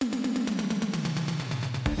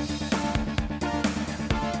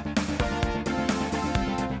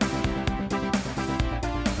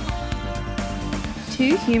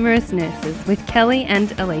Two Humorous Nurses with Kelly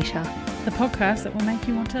and Alicia. The podcast that will make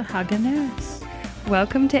you want to hug a nurse.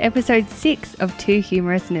 Welcome to episode 6 of Two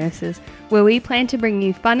Humorous Nurses, where we plan to bring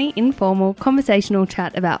you funny, informal, conversational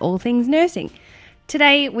chat about all things nursing.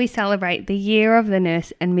 Today we celebrate the Year of the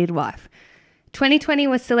Nurse and Midwife. 2020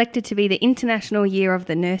 was selected to be the International Year of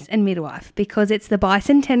the Nurse and Midwife because it's the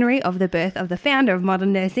bicentenary of the birth of the founder of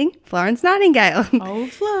modern nursing, Florence Nightingale.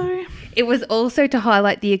 Old Flo. It was also to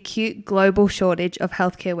highlight the acute global shortage of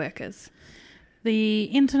healthcare workers. The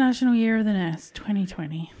International Year of the Nurse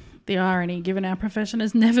 2020. The irony, given our profession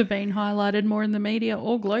has never been highlighted more in the media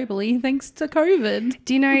or globally thanks to COVID.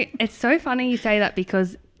 Do you know, it's so funny you say that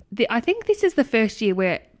because I think this is the first year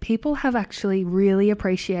where people have actually really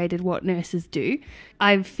appreciated what nurses do.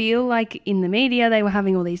 I feel like in the media they were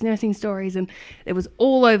having all these nursing stories and it was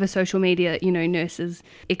all over social media, you know, nurses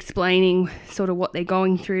explaining sort of what they're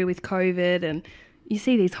going through with COVID, and you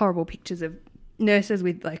see these horrible pictures of nurses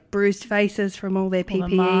with like bruised faces from all their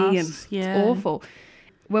PPE masks, and it's awful.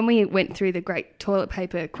 When we went through the great toilet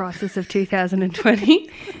paper crisis of 2020,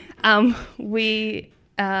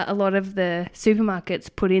 a lot of the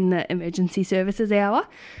supermarkets put in the emergency services hour,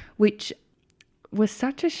 which was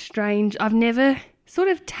such a strange... I've never sort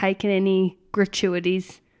of taken any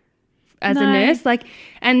gratuities as a nurse.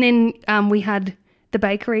 And then we had... The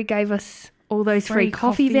bakery gave us all those free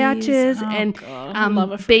coffee vouchers, and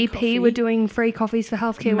BP were doing free coffees for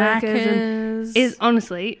healthcare workers. And it's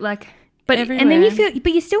honestly like... But everywhere. And then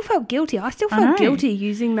you still felt guilty. I still felt guilty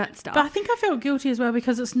using that stuff. But I think I felt guilty as well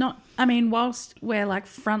because it's not. I mean, whilst we're like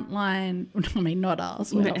frontline. I mean, not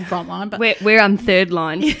us. We're not frontline, but we're third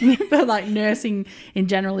line. But like nursing in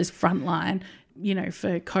general is frontline. You know,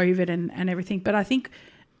 for COVID and everything. But I think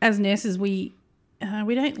as nurses we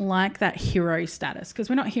don't like that hero status because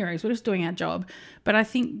we're not heroes. We're just doing our job. But I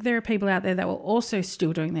think there are people out there that were also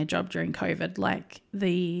still doing their job during COVID, like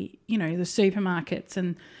the supermarkets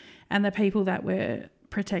and the people that were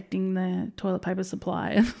protecting the toilet paper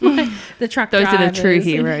supply and like the truck Those drivers. Are the true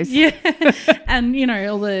heroes. And, you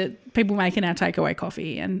know, all the people making our takeaway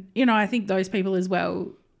coffee. And, you know, I think those people as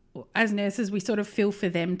well, as nurses, we sort of feel for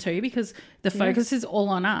them too because the focus is all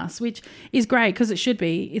on us, which is great because it should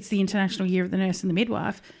be. It's the International Year of the Nurse and the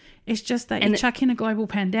Midwife. It's just that you chuck in a global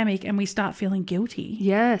pandemic and we start feeling guilty.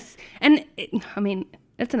 Yes. And,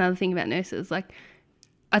 that's another thing about nurses. Like,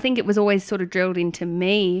 I think it was always sort of drilled into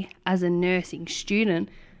me as a nursing student,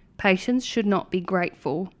 patients should not be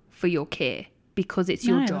grateful for your care because it's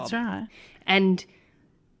your job. That's right. And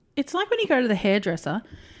it's like when you go to the hairdresser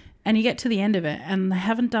and you get to the end of it and they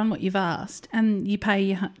haven't done what you've asked and you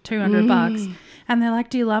pay $200 and they're like,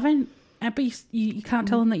 do you love it? But you can't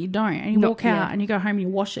tell them that you don't, and you walk out and you go home and you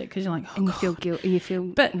wash it because you're like, you feel guilty.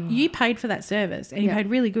 But you paid for that service and you paid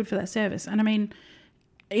really good for that service. And I mean,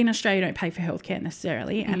 in Australia, you don't pay for healthcare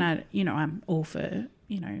necessarily, and I'm all for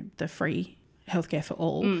the free healthcare for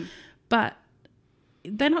all, but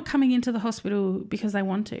they're not coming into the hospital because they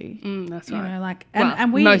want to. That's right. You know, like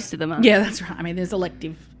and we most of them are. Yeah, that's right. I mean, there's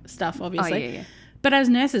elective stuff, obviously. Oh, yeah. But as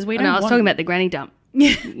nurses, we don't. I was talking about the granny dump.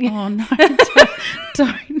 Yeah. Oh no,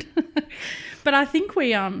 don't. But I think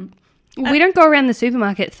we We don't go around the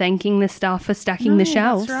supermarket thanking the staff for stacking the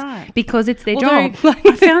shelves. That's right. Because it's their job.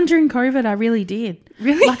 I found during COVID I really did.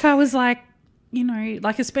 Really? Like I was like,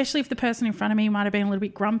 especially if the person in front of me might have been a little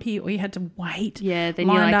bit grumpy or you had to wait. Yeah, then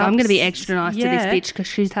you're like, I'm going to be extra nice to this bitch because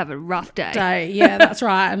she's having a rough day. Yeah, that's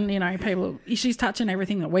right. And, she's touching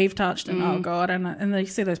everything that we've touched and oh, God. And you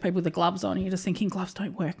see those people with the gloves on and you're just thinking, gloves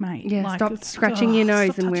don't work, mate. Yeah, like, stop scratching your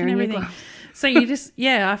nose and wearing everything. Your gloves. So you just,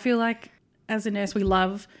 I feel like as a nurse we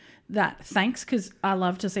love that thanks because I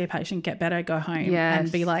love to see a patient get better, go home and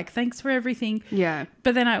be like, thanks for everything. Yeah.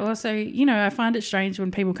 But then I also, I find it strange when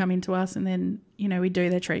people come into us and then, we do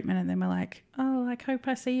their treatment and then we're like, oh, I hope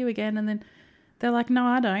I see you again. And then they're like, no,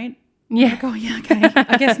 I don't. Yeah. Like, oh, yeah, okay.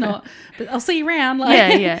 I guess not. But I'll see you around.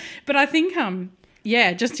 Yeah. But I think,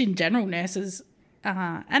 just in general, nurses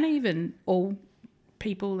and even all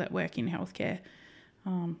people that work in healthcare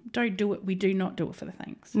don't do it. We do not do it for the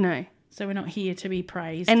thanks. No. So we're not here to be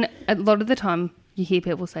praised. And a lot of the time you hear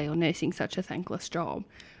people say, oh, nursing's such a thankless job.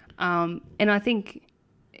 And I think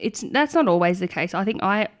that's not always the case. I think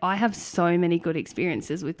I have so many good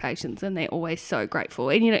experiences with patients and they're always so grateful.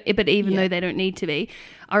 And, but even though they don't need to be,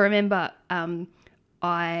 I remember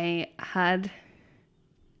I had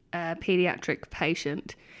a paediatric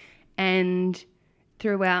patient and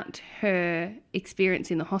throughout her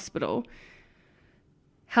experience in the hospital,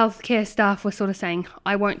 healthcare staff were sort of saying,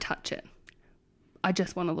 I won't touch it. I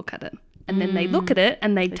just want to look at it. And then they look at it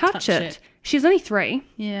and they touch it. She was only 3.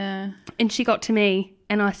 Yeah. And she got to me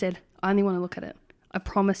and I said, I only want to look at it. I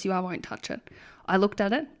promise you I won't touch it. I looked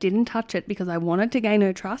at it, didn't touch it because I wanted to gain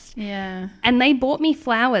her trust. Yeah. And they bought me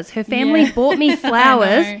flowers. Her family Yeah. bought me I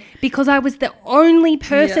flowers know. because I was the only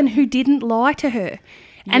person Yeah. who didn't lie to her.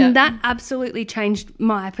 And Yeah. that absolutely changed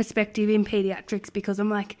my perspective in pediatrics, because I'm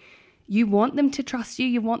like, you want them to trust you.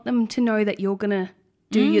 You want them to know that you're going to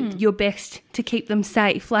do your best to keep them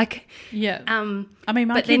safe. Like, Yeah. I mean,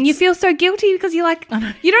 my but then you kids- feel so guilty because you're like,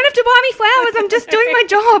 you don't have to buy me flowers. I'm just doing my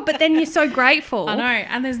job. But then you're so grateful. I know.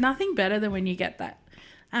 And there's nothing better than when you get that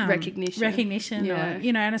Recognition. Yeah.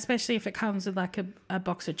 Or, and especially if it comes with like a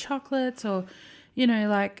box of chocolates, or,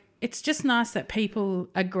 like, it's just nice that people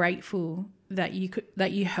are grateful that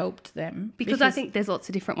you helped them. Because I think there's lots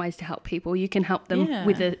of different ways to help people. You can help them Yeah.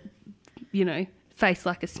 with a, face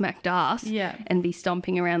like a smacked ass Yeah. and be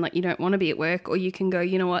stomping around like you don't want to be at work, or you can go,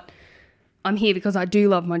 you know what, I'm here because I do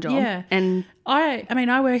love my job. Yeah. And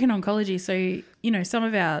I work in oncology, so, some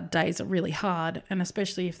of our days are really hard, and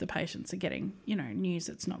especially if the patients are getting, news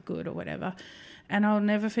that's not good or whatever. And I'll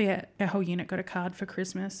never forget, our whole unit got a card for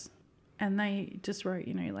Christmas, and they just wrote,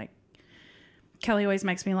 like, Kelly always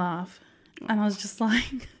makes me laugh. And I was just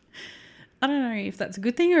like, I don't know if that's a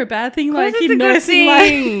good thing or a bad thing. Like, it's in a good nursing,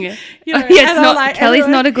 thing. like, It's not, like, Kelly's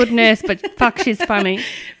everyone- not a good nurse, but fuck, she's funny.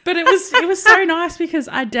 But it was so nice, because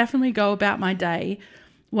I definitely go about my day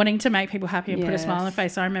wanting to make people happy and put a smile on their Yes.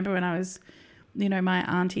 face. I remember when I was, my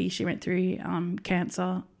auntie, she went through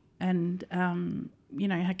cancer and,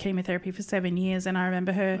 had chemotherapy for 7 years. And I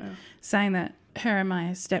remember her saying that her and my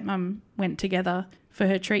stepmom went together for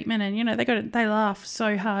her treatment, and, they laugh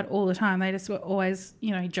so hard all the time. They just were always,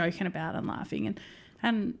 joking about and laughing.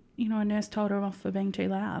 And a nurse told her off for being too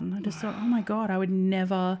loud. And I just thought, oh my God, I would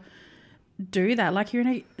never do that. Like,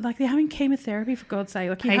 they're having chemotherapy, for God's sake.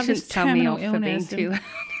 Like, you have Patients this tell me terminal off for being illness. too loud.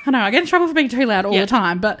 I know, I get in trouble for being too loud all the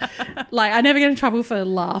time, but like, I never get in trouble for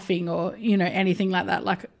laughing or, anything like that.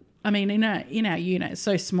 Like, I mean, in our unit, it's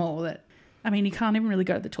so small that, you can't even really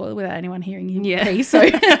go to the toilet without anyone hearing you pee. So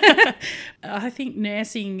I think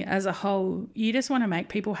nursing as a whole, you just want to make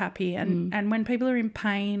people happy. And when people are in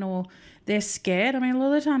pain or they're scared, a lot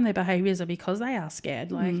of the time their behaviours are because they are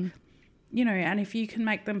scared. Like, and if you can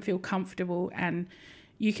make them feel comfortable and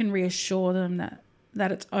you can reassure them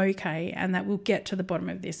that it's okay and that we'll get to the bottom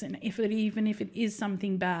of this. And even if it is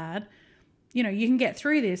something bad, you can get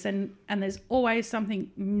through this, and there's always something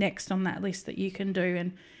next on that list that you can do,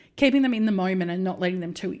 and keeping them in the moment and not letting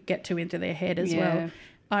them get too into their head as well.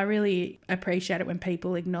 I really appreciate it when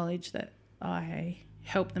people acknowledge that I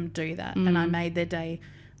helped them do that and I made their day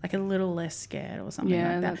like a little less scared or something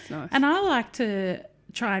like that. That's nice. And I like to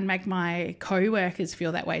try and make my co-workers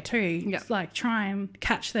feel that way too. It's like, try and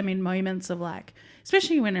catch them in moments of, like,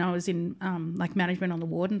 especially when I was in like management on the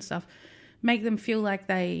ward and stuff, make them feel like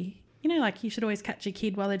they, like, you should always catch a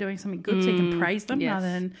kid while they're doing something good so you can praise them rather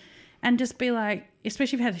than, and just be like,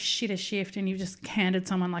 especially if you've had a shitter shift and you've just handed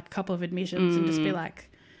someone like a couple of admissions and just be like,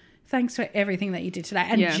 thanks for everything that you did today,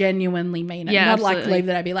 and genuinely mean it. Not absolutely. like leave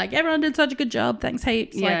that. I'd be like, everyone did such a good job, thanks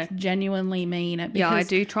heaps. Like, genuinely mean it. Yeah, I because-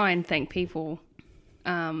 do try and thank people,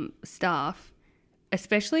 staff,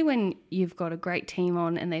 especially when you've got a great team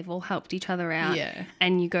on and they've all helped each other out. Yeah.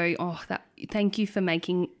 And you go, thank you for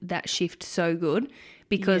making that shift so good,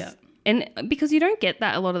 because because you don't get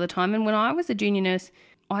that a lot of the time. And when I was a junior nurse,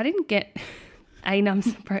 I didn't get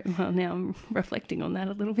ANUMs. Well, now I'm reflecting on that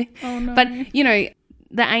a little bit. Oh, no. But,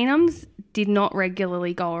 the ANUMs did not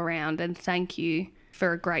regularly go around and thank you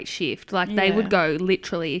for a great shift. Like, they would go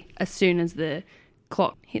literally as soon as the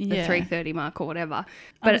clock hit the 3:30 mark or whatever.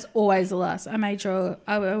 But But it's always the last. I made sure,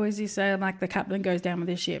 I always used to say, I'm like, the captain goes down with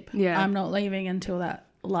his ship. Yeah. I'm not leaving until that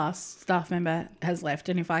last staff member has left.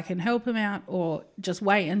 And if I can help them out or just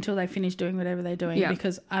wait until they finish doing whatever they're doing,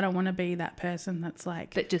 because I don't want to be that person that's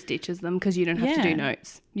like... that just ditches them because you don't have to do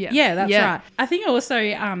notes. Yeah, that's right. I think also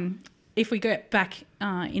if we get back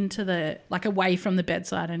into the, like, away from the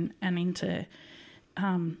bedside and into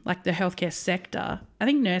like the healthcare sector, I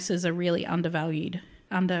think nurses are really undervalued,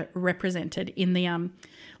 underrepresented in the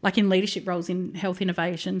like in leadership roles in health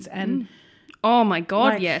innovations and Oh my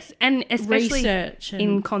God, like, yes. And especially research and-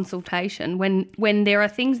 in consultation, when there are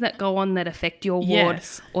things that go on that affect your ward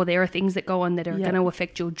or there are things that go on that are going to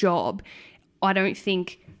affect your job, I don't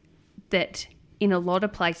think that in a lot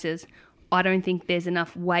of places, I don't think there's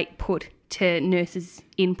enough weight put to nurses'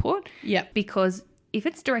 input. Yeah. Because if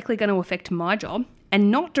it's directly going to affect my job and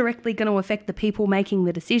not directly going to affect the people making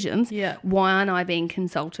the decisions, why aren't I being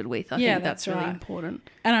consulted with? I think that's really important.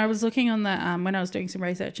 And I was looking on the when I was doing some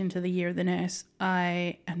research into the Year of the Nurse,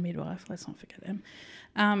 and midwife, let's not forget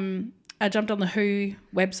them. I jumped on the WHO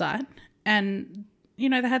website, and they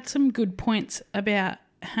had some good points about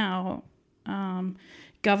how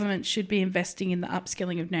government should be investing in the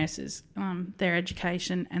upskilling of nurses, their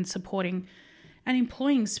education, and supporting and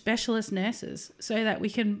employing specialist nurses so that we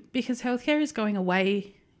can, because healthcare is going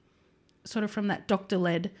away sort of from that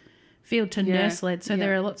doctor-led field to nurse-led. So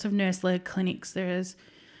there are lots of nurse-led clinics. There's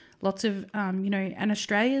lots of, and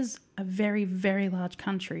Australia's a very, very large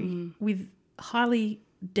country with highly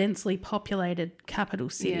densely populated capital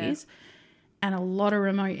cities and a lot of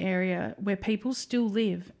remote area where people still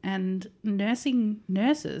live, and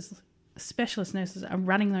nurses, specialist nurses are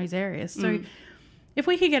running those areas. So if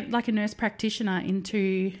we could get like a nurse practitioner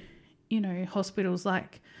into, hospitals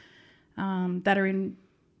like that are in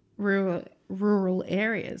rural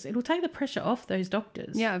areas, it will take the pressure off those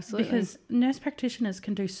doctors. Yeah, absolutely. Because nurse practitioners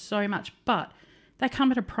can do so much, but they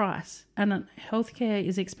come at a price, and healthcare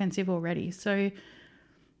is expensive already. So,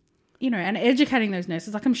 and educating those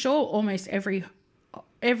nurses, like I'm sure almost every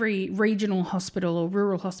regional hospital or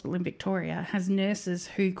rural hospital in Victoria has nurses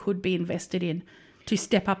who could be invested in to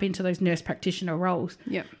step up into those nurse practitioner roles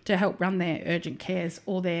to help run their urgent cares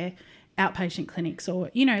or their outpatient clinics or,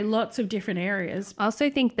 lots of different areas. I also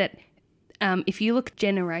think that if you look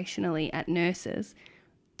generationally at nurses,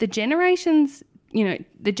 the generations,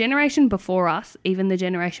 the generation before us, even the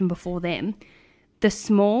generation before them, the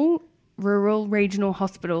small rural regional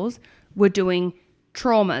hospitals were doing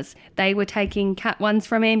traumas. They were taking Cat 1s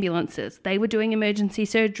from ambulances. They were doing emergency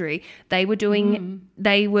surgery. They were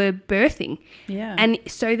birthing. Yeah. And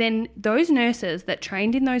so then those nurses that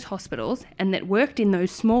trained in those hospitals and that worked in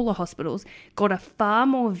those smaller hospitals got a far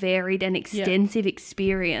more varied and extensive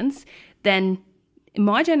experience than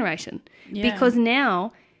my generation. Yeah. Because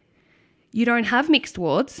now you don't have mixed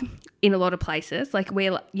wards in a lot of places, like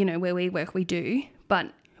where we work, we do,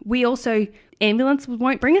 but we also, ambulance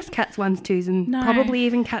won't bring us Cats 1s, 2s, and probably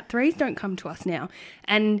even Cat 3s don't come to us now.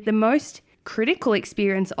 And the most critical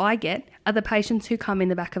experience I get are the patients who come in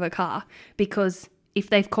the back of a car, because if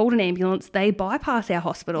they've called an ambulance, they bypass our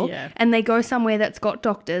hospital and they go somewhere that's got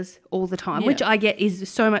doctors all the time, which I get is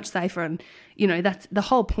so much safer. And, that's the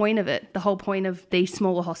whole point of it. The whole point of these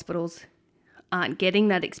smaller hospitals aren't getting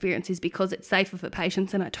that experience is because it's safer for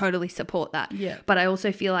patients, and I totally support that. Yeah. But I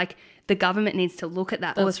also feel like the government needs to look at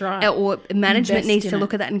that, right. or management needs to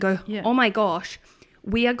look at that and go, oh my gosh,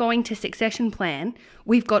 we are going to succession plan.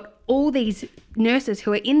 We've got all these nurses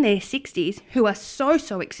who are in their 60s who are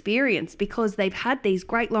so experienced because they've had these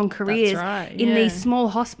great long careers in these small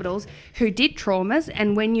hospitals who did traumas.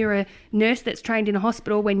 And when you're a nurse that's trained in a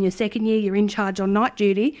hospital, when you're second year, you're in charge on night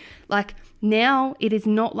duty, like now it is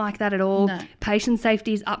not like that at all. No. Patient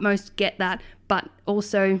safety is utmost, get that, but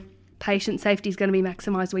also patient safety is going to be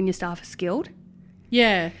maximised when your staff are skilled.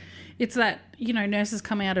 Yeah. It's that, nurses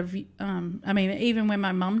come out of, even when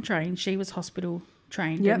my mum trained, she was hospital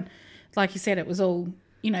trained. Yep. And like you said, it was all,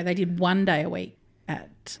 they did 1 day a week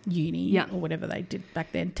at uni or whatever they did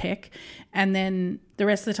back then, tech. And then the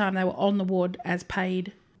rest of the time they were on the ward as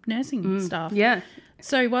paid nursing staff. Yeah.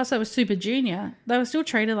 So whilst they were super junior, they were still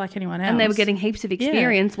treated like anyone else. And they were getting heaps of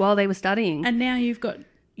experience while they were studying. And now you've got,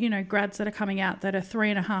 grads that are coming out that are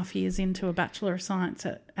 3.5 years into a Bachelor of Science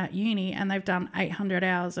at uni, and they've done 800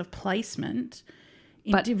 hours of placement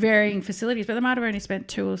in varying facilities, but they might have only spent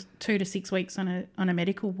 2 to 6 weeks on a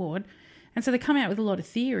medical ward. And so they come out with a lot of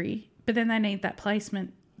theory, but then they need that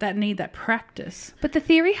placement, that practice. But the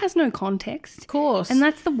theory has no context. Of course. And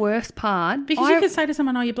that's the worst part. Because you could say to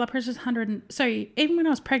someone, your blood pressure's 100. So even when I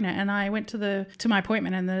was pregnant and I went to my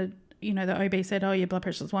appointment and the OB said, your blood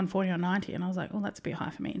pressure's 140 on 90. And I was like, well, that's a bit high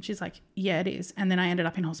for me. And she's like, yeah, it is. And then I ended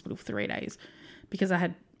up in hospital for 3 days because I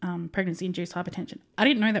had pregnancy-induced hypertension. I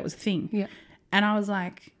didn't know that was a thing. Yeah. And I was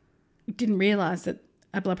like, didn't realise that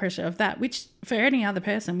a blood pressure of that, which for any other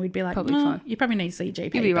person we'd be like, probably fine. You probably need to see a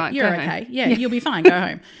GP. You'll be right. You're okay. Yeah, you'll be fine. Go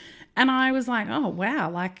home. And I was like, oh, wow,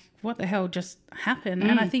 like what the hell just happened?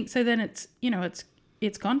 And I think so then it's,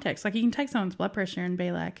 it's context. Like you can take someone's blood pressure and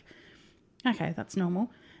be like, okay, that's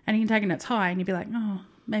normal. And you can take it and it's high and you'd be like, oh,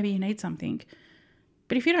 maybe you need something.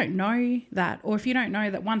 But if you don't know that, or if you don't know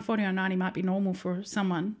that 140 on 90 might be normal for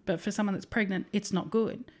someone, but for someone that's pregnant, it's not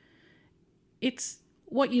good. It's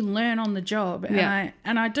what you learn on the job. Yeah.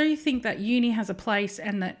 And I do think that uni has a place,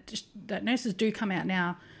 and that nurses do come out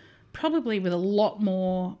now probably with a lot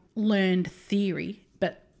more learned theory,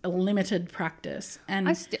 but a limited practice. And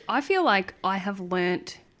I feel like I have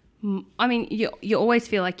learnt, you always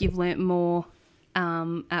feel like you've learnt more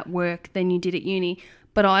at work than you did at uni,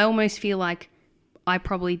 but I almost feel like I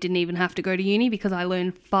probably didn't even have to go to uni because I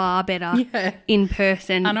learned far better in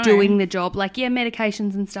person doing the job. Like,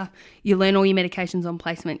 medications and stuff. You learn all your medications on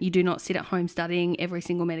placement. You do not sit at home studying every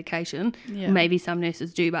single medication. Yeah. Maybe some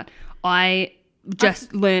nurses do, but I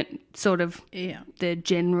just learnt sort of Yeah. the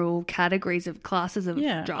general categories of classes of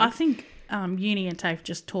Yeah. drugs. I think uni and TAFE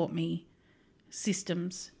just taught me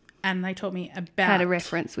systems, and they taught me about Had a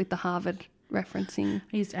reference with the Harvard referencing.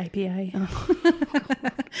 I used APA.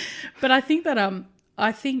 But I think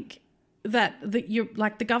that you're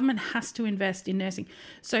like the government has to invest in nursing.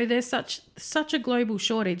 So there's such a global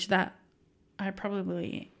shortage that I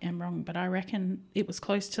probably am wrong, but I reckon it was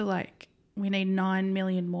close to like we need 9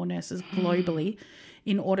 million more nurses globally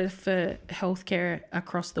in order for healthcare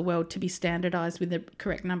across the world to be standardized with the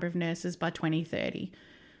correct number of nurses by 2030,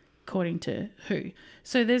 according to WHO.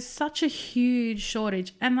 So there's such a huge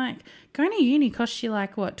shortage, and like going to uni costs you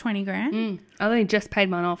like what, 20 grand? I only just paid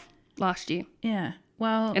mine off last year, Yeah.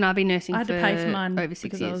 Well, and I've been nursing I had for, to pay for mine over 6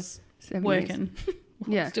 because years. I was 7 years. working. I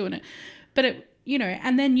Yeah. was doing it. But it,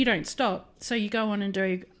 and then you don't stop. So you go on and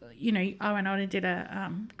do, I went on and did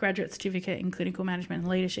a graduate certificate in clinical management and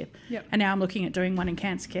leadership. Yep. And now I'm looking at doing one in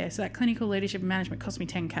cancer care. So that clinical leadership and management cost me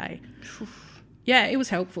 10K. Yeah, it was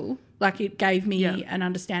helpful. Like it gave me an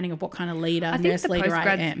understanding of what kind of leader, nurse leader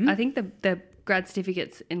I am. I think the grad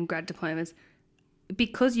certificates and grad diplomas,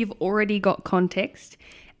 because you've already got context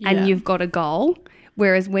and you've got a goal,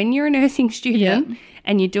 whereas when you're a nursing student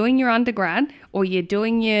and you're doing your undergrad or you're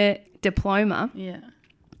doing your diploma,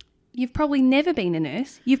 you've probably never been a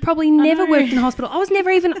nurse. You've probably never worked in a hospital.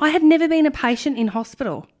 I had never been a patient in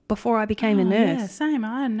hospital before I became a nurse. Yeah, same.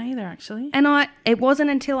 I hadn't either, actually. And it wasn't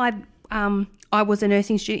until I was a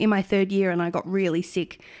nursing student in my third year and I got really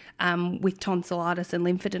sick with tonsillitis and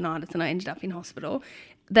lymphadenitis and I ended up in hospital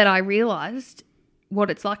that I realised what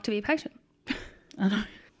it's like to be a patient. I know.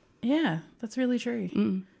 Yeah, that's really true.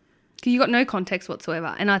 Because you got no context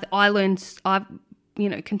whatsoever. And I learned,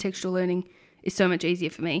 contextual learning is so much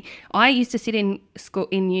easier for me. I used to sit in school,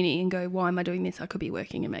 in uni and go, why am I doing this? I could be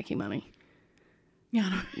working and making money. Yeah, I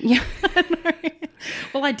know. Yeah. I know.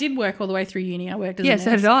 Well, I did work all the way through uni. I worked as a nurse.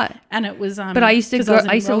 So did I. And it was but I used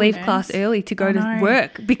to leave class early to go to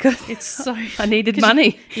work because it's so I needed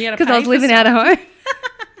money because I was living out of home.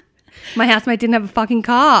 My housemate didn't have a fucking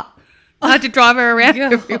car. I had to drive her around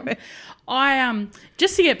everywhere. I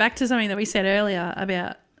just to get back to something that we said earlier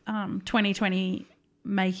about 2020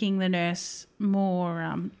 making the nurse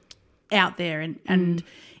more out there and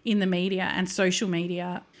in the media and social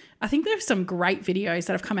media. I think there's some great videos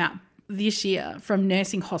that have come out this year from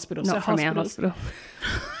nursing hospitals. Not so from hospitals. our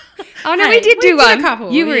hospital. Oh, no, we did do one. A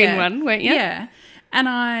couple, you were in one, weren't you? Yeah. And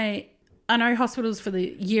I know hospitals for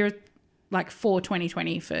the year, like for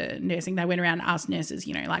 2020 for nursing, they went around and asked nurses,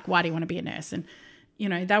 like, why do you want to be a nurse? And,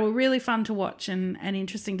 they were really fun to watch and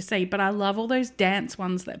interesting to see. But I love all those dance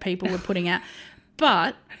ones that people were putting out.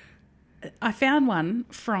 But I found one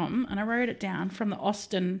and I wrote it down, from the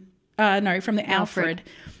from the Alfred.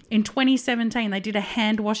 In 2017, they did a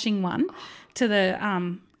hand washing one to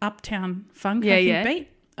the Uptown Funk, I think, beat.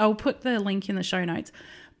 I'll put the link in the show notes.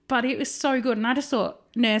 But it was so good. And I just thought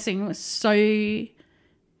nursing was so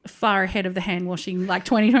far ahead of the hand washing, like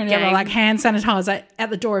 2020, like hand sanitizer at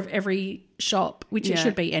the door of every shop, which it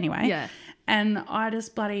should be anyway. Yeah. And I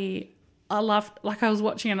laughed, like I was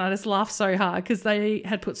watching it and I just laughed so hard because they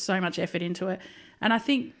had put so much effort into it. And I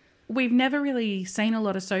think we've never really seen a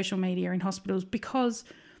lot of social media in hospitals because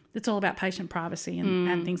it's all about patient privacy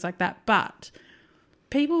and things like that. But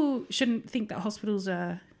people shouldn't think that hospitals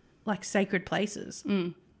are like sacred places.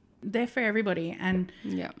 They're for everybody. And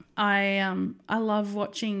I love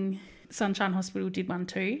watching Sunshine Hospital did one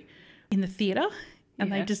too in the theatre.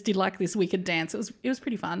 And they just did like this wicked dance. It was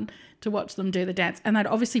pretty fun to watch them do the dance. And they'd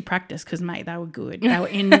obviously practice because, mate, they were good. They were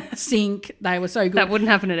in sync. They were so good. That wouldn't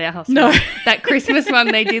happen at our hospital. No. That Christmas one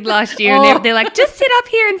they did last year and they're like, just sit up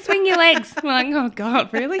here and swing your legs. I'm like, oh,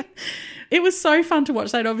 God, really? It was so fun to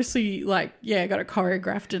watch. They'd obviously got it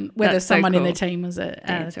choreographed and whether someone in their team was a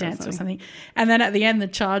dancer or something. And then at the end, the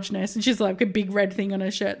charge nurse, and she's like a big red thing on her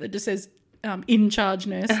shirt that just says, in charge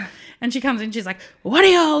nurse, and she comes in, she's like, what are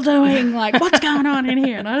y'all doing? Like, what's going on in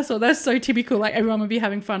here? And I just thought that's so typical. Like, everyone would be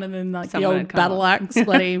having fun, and then like someone the old battle axe,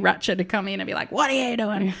 bloody Ratchet to come in and be like, what are you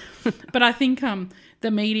doing? But I think the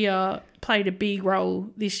media played a big role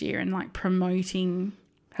this year in like promoting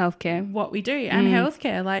healthcare, what we do, and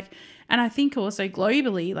healthcare. Like, and I think also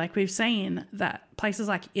globally, like we've seen that places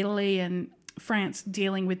like Italy and France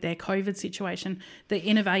dealing with their COVID situation, the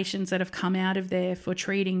innovations that have come out of there for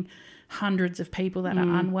treating hundreds of people that are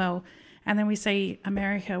unwell. And then we see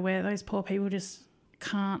America where those poor people just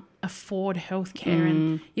can't afford healthcare.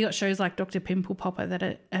 And you got shows like Dr. Pimple Popper that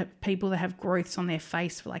are people that have growths on their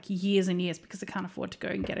face for like years and years because they can't afford to go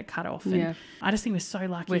and get it cut off. And I just think we're so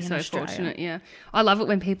lucky. We're so fortunate, yeah. I love it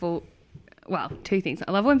when people, well, two things.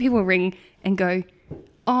 I love when people ring and go,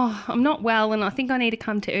 oh, I'm not well and I think I need to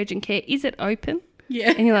come to urgent care. Is it open?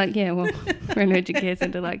 Yeah. And you're like, yeah, well, we're an urgent care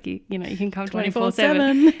centre. Like, you know, you can come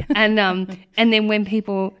 24/7. And then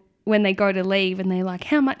when they go to leave and they're like,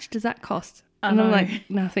 how much does that cost? And I'm like,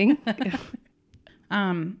 nothing.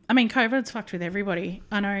 I mean, COVID's fucked with everybody.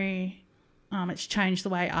 I know it's changed the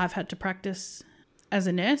way I've had to practice as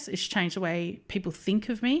a nurse. It's changed the way people think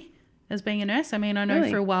of me as being a nurse. I mean, I know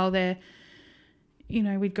Really? for a while there, you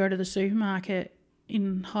know, we'd go to the supermarket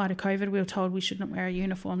in height of COVID. We were told we shouldn't wear our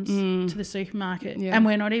uniforms to the supermarket. Yeah. And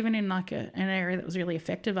we're not even in like an area that was really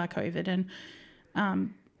affected by COVID. And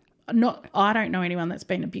I don't know anyone that's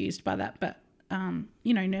been abused by that, but,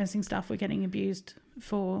 you know, nursing staff were getting abused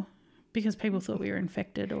because people thought we were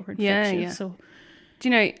infected or infectious. Yeah. Or, Do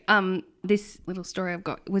you know, this little story I've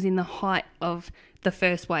got was in the height of the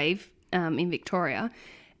first wave in Victoria,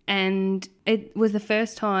 and it was the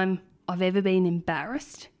first time I've ever been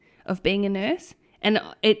embarrassed of being a nurse. And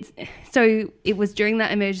it was during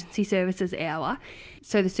that emergency services hour.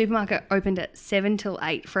 So the supermarket opened at 7 till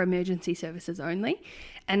 8 for emergency services only.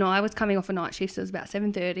 And I was coming off a night shift, so it was about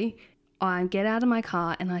 7:30. I get out of my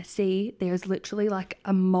car and I see there's literally like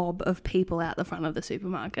a mob of people out the front of the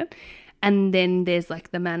supermarket. And then there's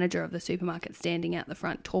like the manager of the supermarket standing out the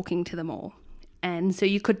front talking to them all. And so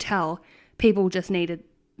you could tell people just needed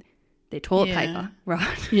their toilet paper,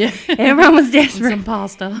 right? yeah. Everyone was desperate. Some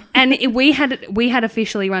pasta. And we had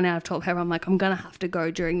officially run out of toilet paper. I'm like, I'm going to have to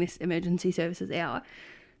go during this emergency services hour.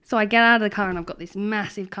 So I get out of the car and I've got this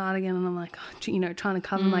massive cardigan and I'm like, you know, trying to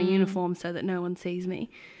cover my uniform so that no one sees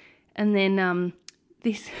me. And then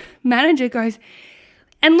this manager goes,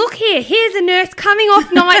 and look here, here's a nurse coming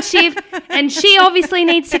off night shift and she obviously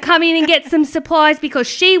needs to come in and get some supplies because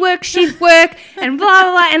she works shift work and blah,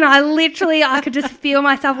 blah, blah. And I could just feel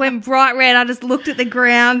myself went bright red. I just looked at the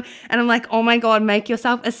ground and I'm like, oh my God, make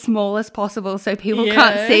yourself as small as possible so people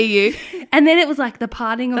can't see you. And then it was like the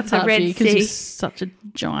parting of the Red Sea. You're such a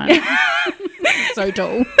giant. So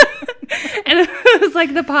tall. And it was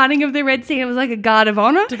like the parting of the Red Sea. It was like a guard of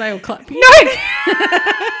honour. Do they all clap you? No.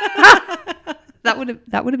 That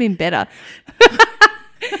would have been better.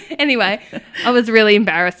 Anyway, I was really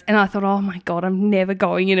embarrassed and I thought, oh my God, I'm never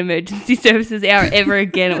going in emergency services hour ever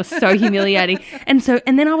again. It was so humiliating. And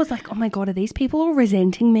then I was like, oh my God, are these people all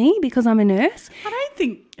resenting me because I'm a nurse? I don't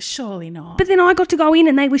think, surely not. But then I got to go in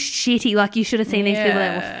and they were shitty. Like you should have seen these people. They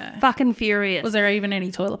were fucking furious. Was there even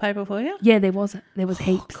any toilet paper for you? Yeah, there was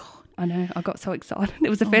heaps. God. I know. I got so excited. It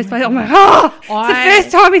was the first place. I'm like, it's the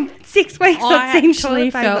first time in 6 weeks I've seen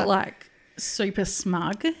toilet paper. Felt like super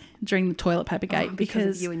smug during the toilet paper gate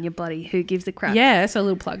because of you and your bloody Who Gives a Crap. Yeah, so a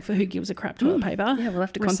little plug for Who Gives a Crap toilet paper. Yeah, we'll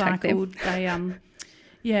have to contact them. They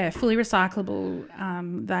fully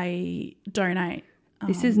recyclable. They donate.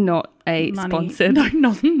 This is not a money. sponsored.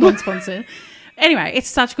 No, not sponsored. Anyway, it's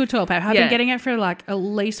such good toilet paper. I've Yeah. been getting it for like at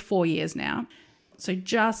least 4 years now. So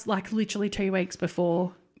just like literally 2 weeks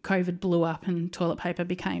before COVID blew up and toilet paper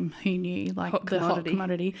became who knew, like Hot hot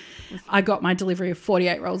commodity. I got my delivery of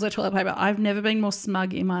 48 rolls of toilet paper. I've never been more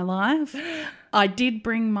smug in my life. I did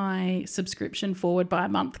bring my subscription forward by a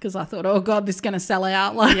month because I thought, oh God, this is going to sell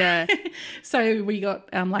out. Like, Yeah. So we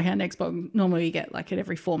got like our next box. Normally we get like it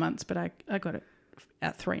every 4 months, but I got it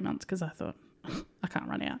at 3 months because I thought I can't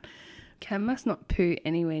run out. Cam must not poo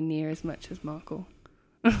anywhere near as much as Michael.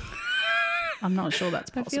 I'm not sure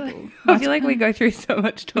that's possible. I feel like we go through so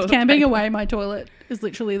much toilet Camping paper. away, my toilet is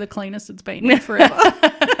literally the cleanest it's been in forever.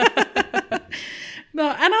 No,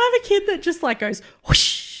 and I have a kid that just like goes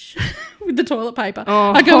whoosh with the toilet paper.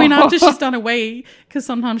 Oh. I go in after she's done a wee because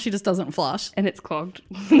sometimes she just doesn't flush. And it's clogged.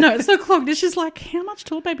 No, it's not clogged. It's just like, how much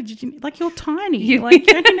toilet paper did you need? Like, you're tiny. You only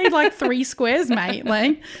need like 3 squares, mate.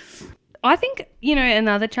 Like, I think,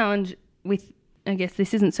 another challenge with, I guess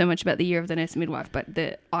this isn't so much about the year of the nurse and midwife, but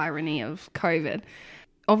the irony of COVID.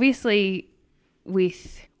 Obviously,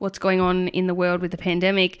 with what's going on in the world with the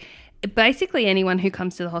pandemic, basically anyone who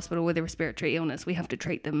comes to the hospital with a respiratory illness, we have to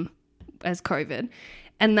treat them as COVID.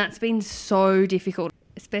 And that's been so difficult,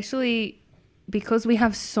 especially because we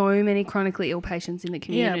have so many chronically ill patients in the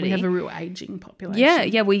community. yeah, we have a real aging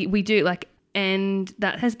population. Yeah, we do. And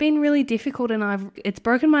that has been really difficult, and it's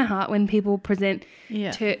broken my heart when people present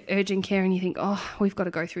to urgent care and you think, oh, we've got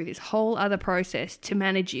to go through this whole other process to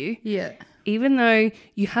manage you. Yeah. Even though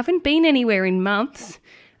you haven't been anywhere in months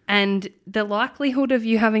and the likelihood of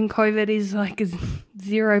you having COVID is like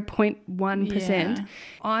 0.1%. Yeah.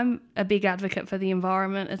 I'm a big advocate for the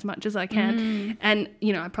environment as much as I can. And,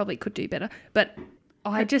 I probably could do better, but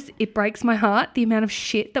it breaks my heart, the amount of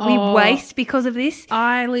shit that we waste because of this.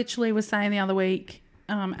 I literally was saying the other week,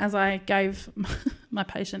 as I gave my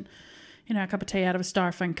patient, a cup of tea out of a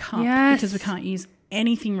styrofoam cup because we can't use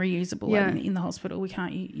anything reusable Yeah. in the hospital. We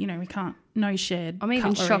can't, we can't, no shared. I'm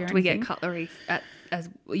even cutlery shocked or we get anything. cutlery as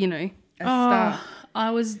staff.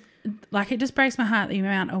 I was like, it just breaks my heart the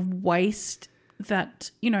amount of waste that,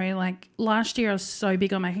 like last year I was so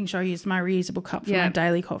big on making sure I used my reusable cup for Yeah. my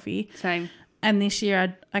daily coffee. Same. And this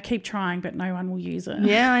year I keep trying, but no one will use it.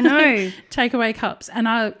 Yeah, I know. Takeaway cups. And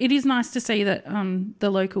it is nice to see that the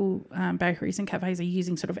local bakeries and cafes are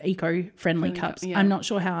using sort of eco-friendly cups. yeah. I'm not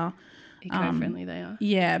sure how. Eco-friendly they are.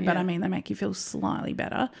 Yeah, but Yeah. I mean, they make you feel slightly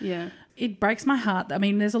better. Yeah. It breaks my heart. I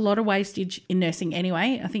mean, there's a lot of wastage in nursing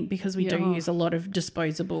anyway. I think because we do use a lot of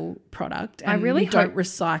disposable product and really we don't hope-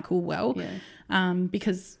 recycle well. Yeah.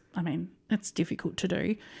 Because, I mean, it's difficult to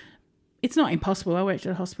do. It's not impossible. I worked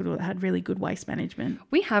at a hospital that had really good waste management.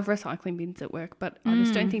 We have recycling bins at work, but I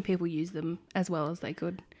just don't think people use them as well as they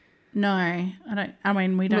could. No, I don't. I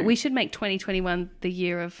mean, we don't. But we should make 2021 the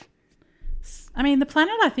year of I mean, the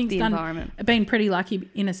planet, I think, the has environment. been pretty lucky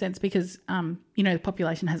in a sense because, the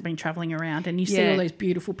population has been travelling around and you see Yeah. all those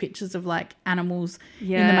beautiful pictures of like animals in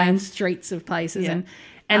the Yeah. main streets of places. Yeah.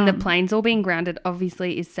 And the planes all being grounded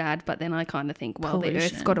obviously is sad, but then I kind of think, well, the Earth's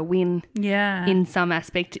Pollution. got to win yeah. in some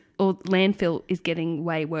aspect. Or landfill is getting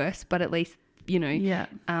way worse, but at least, yeah.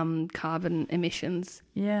 carbon emissions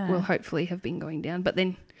Yeah. will hopefully have been going down. But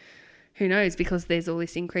then who knows, because there's all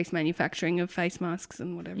this increased manufacturing of face masks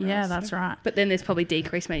and whatever Yeah, else. that's right. But then there's probably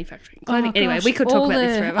decreased manufacturing. Oh, Clothing. Anyway, gosh, we could talk all about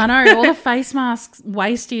this the- forever. I know, all the face masks,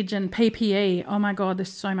 wastage and PPE. Oh my God,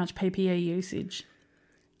 there's so much PPE usage.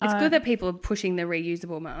 It's good that people are pushing the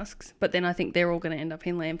reusable masks, but then I think they're all going to end up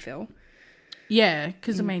in landfill. Yeah,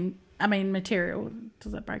 because I mean, material,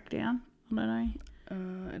 does that break down? I don't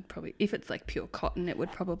know. It'd probably, if it's like pure cotton, it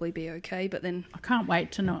would probably be okay. But then, I can't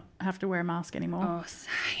wait to not have to wear a mask anymore. oh,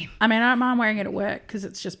 same. I mean, I don't mind wearing it at work because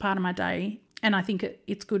it's just part of my day. And I think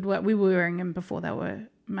it's good work. We were wearing them before they were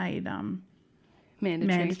made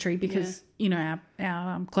mandatory because,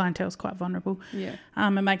 our clientele is quite vulnerable. Yeah. It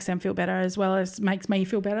makes them feel better as well as makes me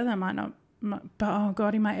feel better. They might not, but oh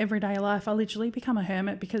God, in my everyday life, I literally become a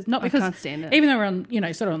hermit because I can't stand it. even though we're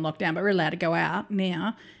on, sort of on lockdown, but we're allowed to go out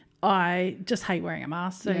now. I just hate wearing a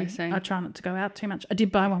mask, so Yeah, same. I try not to go out too much. I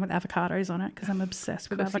did buy one with avocados on it because I'm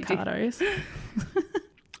obsessed with course you do. avocados.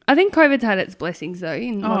 I think COVID's had its blessings though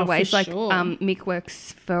in a lot of for ways. Like sure. Mick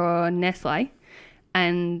works for Nestle,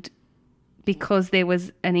 and because there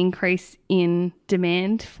was an increase in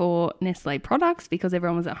demand for Nestle products because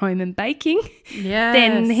everyone was at home and baking, Yeah.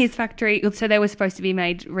 then his factory. So they were supposed to be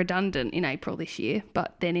made redundant in April this year,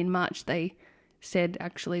 but then in March they said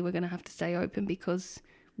actually we're going to have to stay open because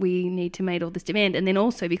we need to meet all this demand, and then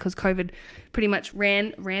also because COVID pretty much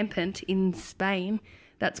ran rampant in Spain.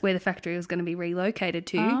 That's where the factory was going to be relocated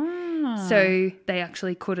to. Ah. So they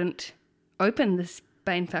actually couldn't open the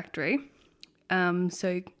Spain factory.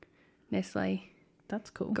 So Nestle That's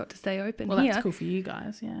cool. got to stay open Well, here. that's cool for you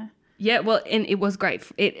guys, yeah. Yeah, well, and it was great.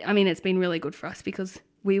 It's been really good for us because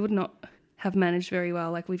we would not have managed very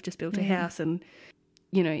well. Like we've just built a house and,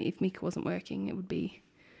 if Mick wasn't working, it would be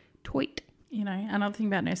toit. Another thing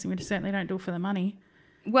about nursing, we certainly don't do it for the money.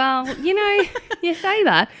 Well, you say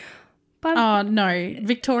that. But Oh, no.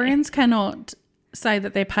 Victorians cannot say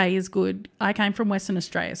that their pay is good. I came from Western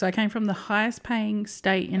Australia. So I came from the highest paying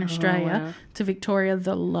state in Australia wow. to Victoria,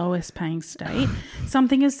 the lowest paying state.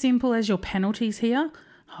 Something as simple as your penalties here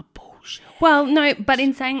are bullshit. Well, no, but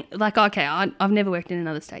in saying, like, okay, I've never worked in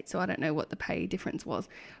another state, so I don't know what the pay difference was.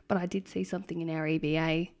 But I did see something in our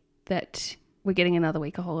EBA that we're getting another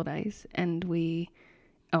week of holidays and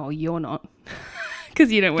you're not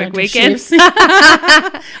because you don't work Don't do weekends. shifts.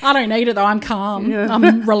 I don't need it though. I'm calm.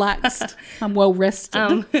 I'm relaxed. I'm well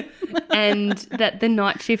rested. And that the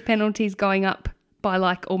night shift penalty is going up by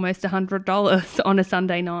like almost $100 on a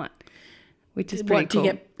Sunday night, which is pretty What do cool.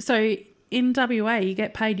 you get? So in WA, you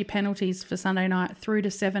get paid your penalties for Sunday night through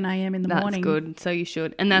to 7 a.m. in the That's morning. good. So you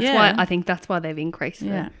should. And that's Yeah. why I think that's why they've increased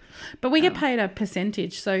Yeah. it. But we get paid a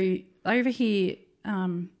percentage. So over here,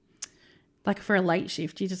 like for a late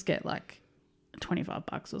shift, you just get like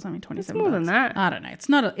 $25 or something, $27. It's more than that. I don't know.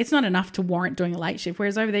 It's not enough to warrant doing a late shift.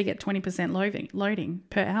 Whereas over there, you get 20% loading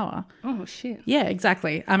per hour. Oh, shit. Yeah,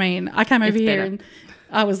 exactly. I mean, I came over It's here better. and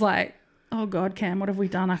I was like, oh God, Cam, what have we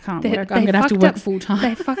done? I can't They- work. I'm they going to have to fucked work up- full time.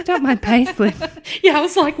 They fucked up my payslip. Yeah, I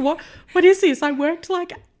was like, what is this? I worked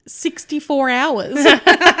like 64 hours.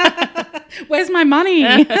 Where's my money?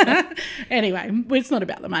 Anyway, it's not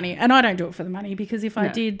about the money. And I don't do it for the money because if I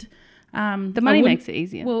did... The money makes it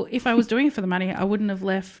easier. Well, if I was doing it for the money, I wouldn't have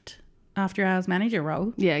left after hours manager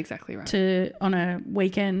role yeah, exactly right. on a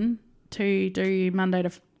weekend to do Monday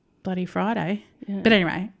to bloody Friday. Yeah. But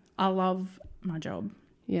anyway, I love my job.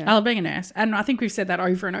 Yeah. I love being a nurse. And I think we've said that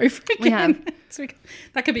over and over again. We have. So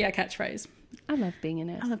that could be our catchphrase. I love being a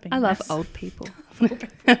nurse. I love love old people. Hey,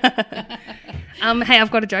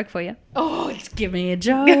 I've got a joke for you. Oh, give me a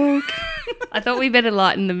joke. I thought we better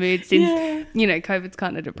lighten the mood since, COVID's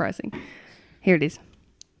kind of depressing. Here it is.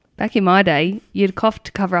 Back in my day, you'd cough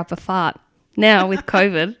to cover up a fart. Now, with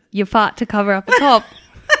COVID, you fart to cover up a top.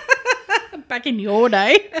 Back in your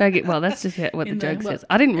day. That's just what the joke says.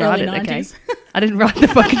 I didn't write early it, 90s. okay? I didn't write the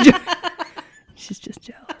fucking joke. She's just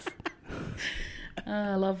jealous.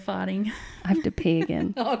 I love farting. I have to pee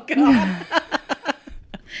again. Oh, God.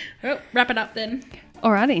 Wrap it up then.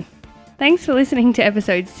 Alrighty. Thanks for listening to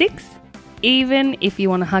episode 6. Even if you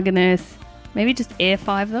want to hug a nurse, maybe just air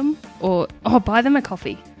 5 them or buy them a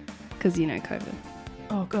coffee because, COVID.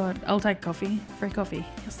 Oh, God. I'll take coffee. Free coffee.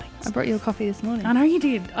 Yes, thanks. I brought you a coffee this morning. I know you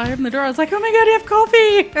did. I opened the door. I was like, oh, my God, you have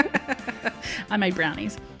coffee. I made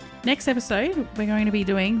brownies. Next episode, we're going to be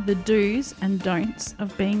doing the do's and don'ts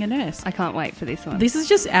of being a nurse. I can't wait for this one. This is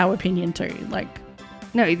just our opinion too.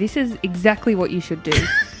 No, this is exactly what you should do.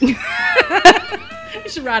 You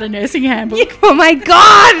should write a nursing handbook. Oh my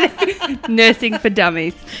God! Nursing for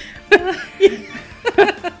dummies.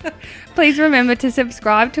 Please remember to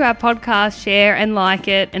subscribe to our podcast, share and like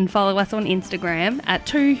it, and follow us on Instagram at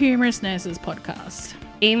Two Humorous Nurses Podcast.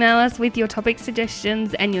 Email us with your topic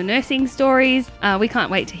suggestions and your nursing stories. We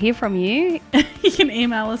can't wait to hear from you. You can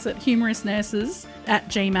email us at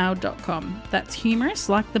humorousnurses@gmail.com. That's humorous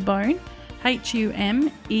like the bone,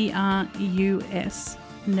 HUMERUS,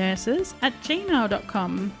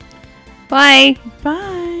 nurses@gmail.com. Bye.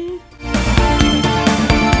 Bye.